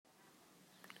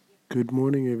Good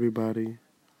morning, everybody.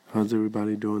 How's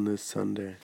everybody doing this Sunday?